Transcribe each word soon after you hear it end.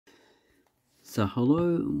So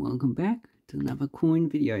hello and welcome back to another coin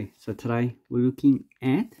video. So today we're looking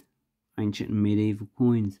at ancient and medieval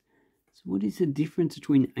coins. So what is the difference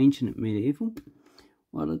between ancient and medieval?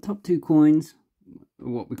 Well, the top two coins are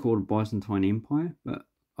what we call the Byzantine Empire, but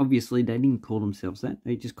obviously they didn't call themselves that.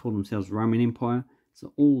 They just called themselves Roman Empire.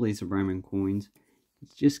 So all these are Roman coins.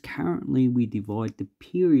 It's just currently we divide the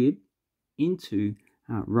period into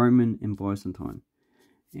Roman and Byzantine.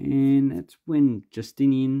 And that's when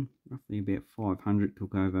Justinian, roughly about 500,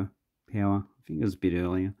 took over power. I think it was a bit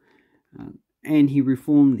earlier. And he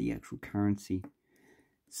reformed the actual currency.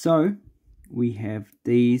 So we have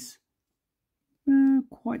these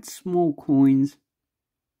quite small coins.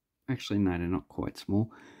 Actually, no, they're not quite small.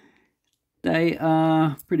 They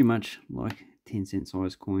are pretty much like 10-cent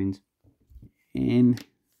size coins. And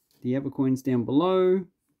the other coins down below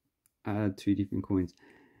are two different coins.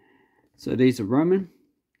 So these are Roman.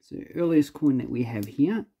 So the earliest coin that we have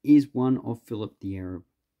here is one of Philip the Arab.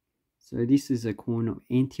 So this is a coin of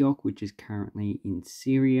Antioch, which is currently in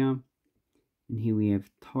Syria. And here we have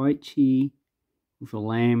Tai Chi with a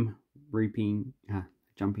lamb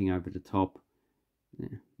jumping over the top.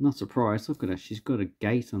 Yeah, not surprised, look at her, she's got a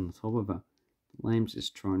gate on the top of her. The lamb's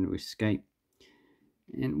just trying to escape.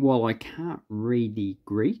 And while I can't read the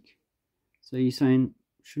Greek, so you're saying,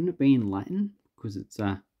 shouldn't it be in Latin? Because it's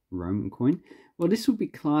a Roman coin. Well, this will be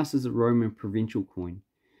classed as a Roman provincial coin.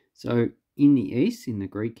 So in the east, in the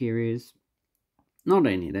Greek areas, not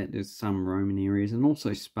only that, there's some Roman areas, and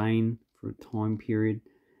also Spain for a time period,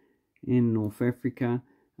 and North Africa.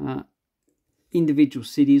 Individual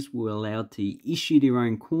cities were allowed to issue their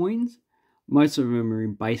own coins. Most of them are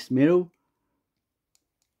in base metal,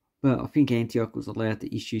 but I think Antioch was allowed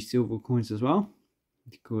to issue silver coins as well,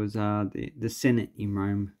 because the Senate in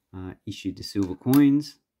Rome issued the silver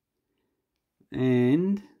coins.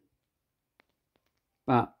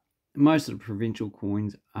 But most of the provincial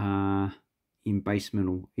coins are in base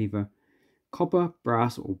metal, either copper,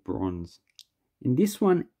 brass, or bronze. And this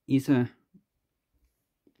one is about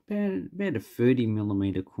a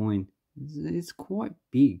 30mm coin. It's quite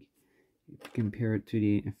big if you compare it to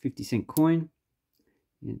the 50-cent coin.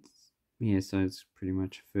 So it's pretty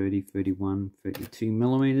much 30, 31,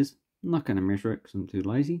 32mm. I'm not going to measure it because I'm too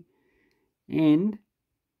lazy. And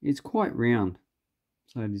it's quite round,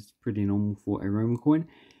 so it is pretty normal for a Roman coin.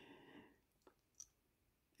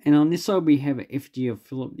 And on this side we have an effigy of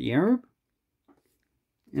Philip the Arab.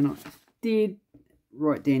 And I did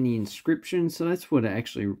write down the inscription, so that's what it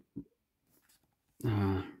actually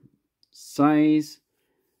says.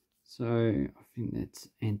 So I think that's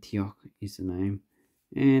Antioch is the name.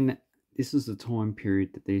 And this is the time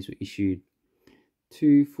period that these were issued,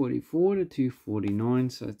 244 to 249,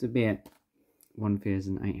 so it's about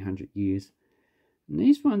 1,800 years. And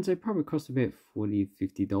these ones, they probably cost about $40 to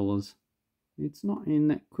 $50. It's not in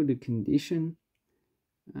that good a condition.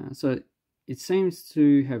 So it seems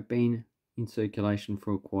to have been in circulation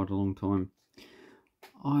for quite a long time.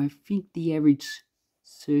 I think the average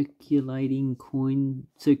circulating coin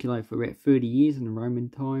circulated for about 30 years in the Roman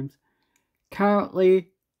times.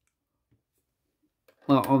 Currently,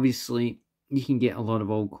 well, obviously, you can get a lot of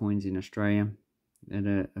old coins in Australia that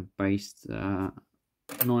are based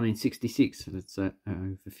 1966, so that's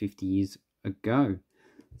over 50 years ago.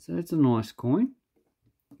 So that's a nice coin.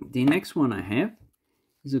 The next one I have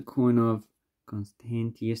is a coin of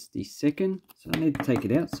Constantius II. So I need to take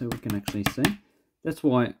it out so we can actually see. That's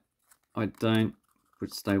why I don't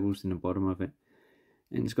put stables in the bottom of it.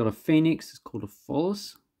 And it's got a phoenix, it's called a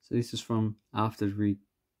phallus. So this is from after the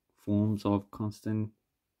reforms of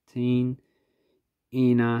Constantine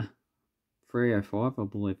in 305, I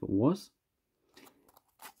believe it was.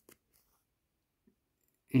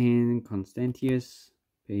 And Constantius,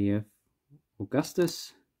 P.F.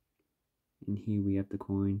 Augustus. And here we have the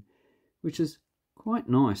coin, which is quite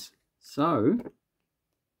nice. So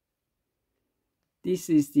this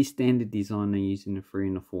is the standard design they use in the 300s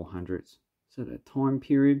and the 400s. So that time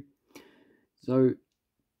period. So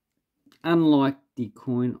unlike the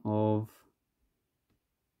coin of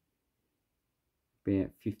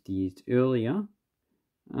about 50 years earlier,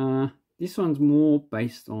 this one's more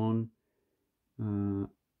based on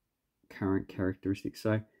current characteristics.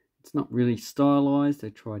 So it's not really stylized.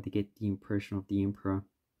 They tried to get the impression of the emperor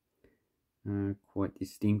quite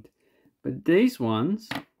distinct. But these ones,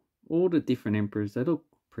 all the different emperors, they look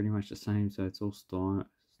pretty much the same. So it's all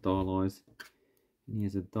stylized. And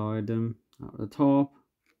here's a diadem up the top,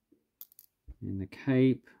 and the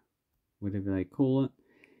cape, whatever they call it.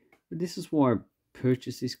 But this is why I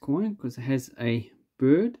purchased this coin, because it has a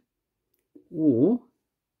bird, or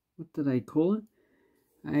what do they call it?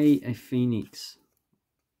 A phoenix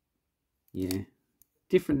Yeah,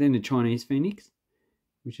 different than the Chinese phoenix,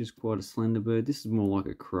 which is quite a slender bird. This is more like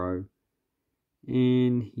a crow.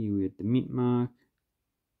 And here we have the mint mark.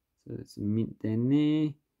 So it's a mint down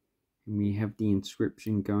there. And we have the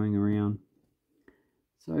inscription going around.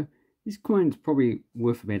 So this coin is probably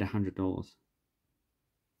worth about $100.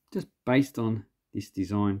 Just based on this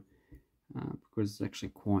design. Because it's actually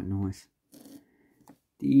quite nice.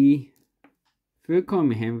 The third coin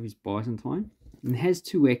we have is Byzantine. And it has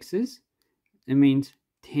 2 X's. It means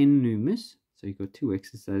 10 numis. So you've got 2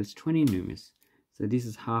 X's, so it's 20 numis. So this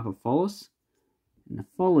is half a follis. And the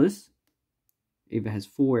follis either has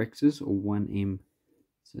 4 X's or 1 M.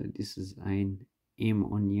 So this is an M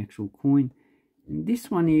on the actual coin. And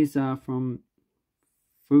this one is from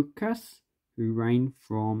Phocas, who reigned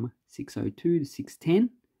from 602 to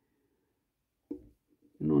 610.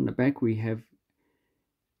 And on the back we have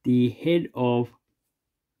the head of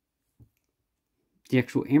the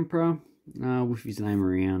actual emperor with his name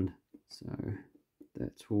around. So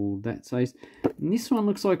that's all that says. And this one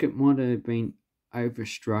looks like it might have been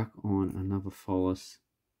overstruck on another follis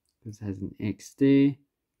because it has an X there,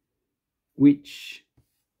 which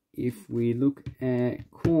if we look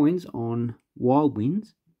at coins on Wild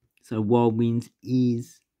Winds, so Wild Winds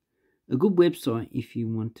is a good website if you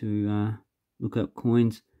want to look up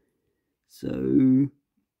coins. So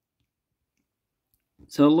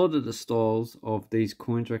a lot of the styles of these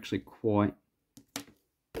coins are actually quite,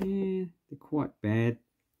 they're quite bad.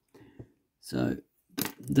 So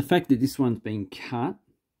the fact that this one's been cut,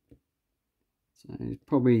 so it's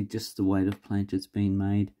probably just the weight of plank that's been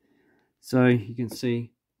made. So you can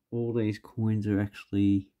see all these coins are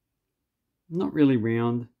actually not really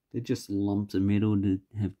round. They're just lumps of metal that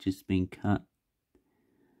have just been cut.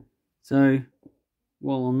 So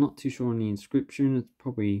while I'm not too sure on the inscription, it's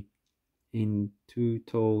probably in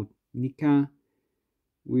Tutol Nika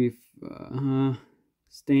with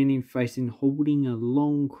standing facing holding a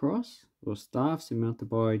long cross or staff surmounted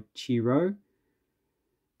by Chiro,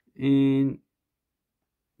 and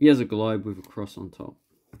he has a globe with a cross on top.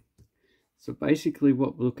 So basically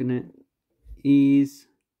what we're looking at is,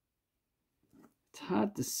 it's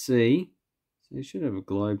hard to see, so you should have a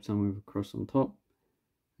globe somewhere with a cross on top.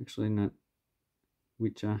 Actually no,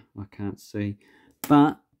 which I can't see,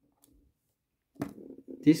 but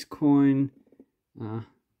this coin,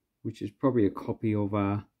 which is probably a copy of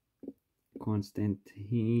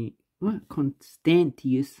Constantius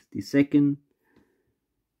II,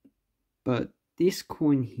 but this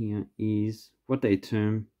coin here is what they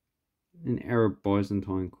term an Arab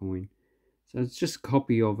Byzantine coin. So it's just a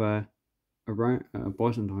copy of a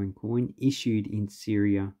Byzantine coin issued in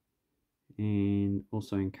Syria and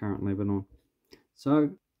also in current Lebanon.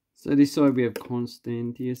 So this side we have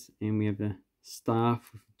Constantius, and we have the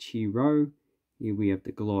staff with Chiro. Here we have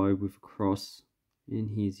the globe with a cross,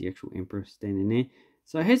 and here's the actual emperor standing there.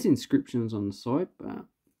 So it has inscriptions on the side, but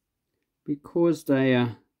because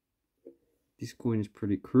this coin is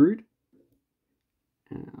pretty crude,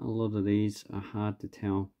 a lot of these are hard to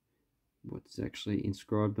tell what's actually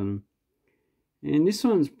inscribed on them. And this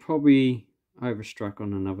one's probably overstruck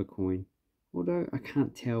on another coin, although I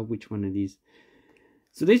can't tell which one it is.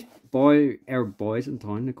 So these Arab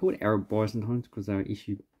Byzantine, they're called Arab Byzantines because they were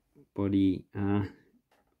issued by the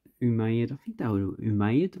Umayyad. I think they were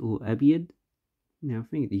Umayyad or Abiyad. Now I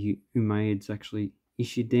think the Umayyads actually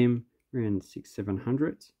issued them around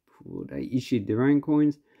 600-700s before they issued their own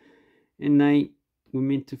coins, and they were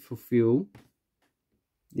meant to fulfill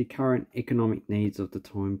the current economic needs of the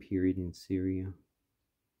time period in Syria.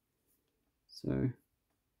 So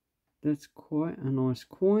that's quite a nice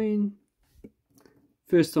coin.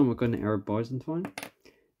 First time I got an Arab Byzantine,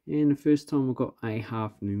 and the first time I got a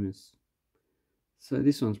half numis. So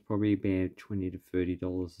this one's probably about $20 to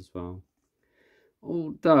 $30 as well.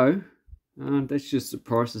 Although that's just the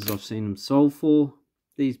prices I've seen them sold for.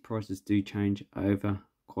 These prices do change over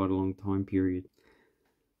quite a long time period.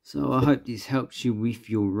 So I hope this helps you with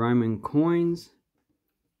your Roman coins.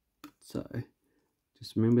 So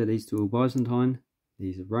just remember, these two are Byzantine,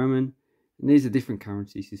 these are Roman, and these are different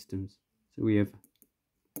currency systems. So we have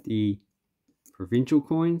the provincial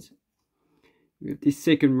coins, we have the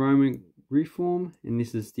second Roman reform, and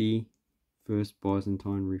this is the first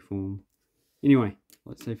Byzantine reform. Anyway,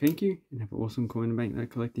 let's say thank you and have an awesome coin and banknote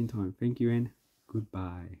collecting time. Thank you and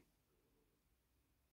goodbye.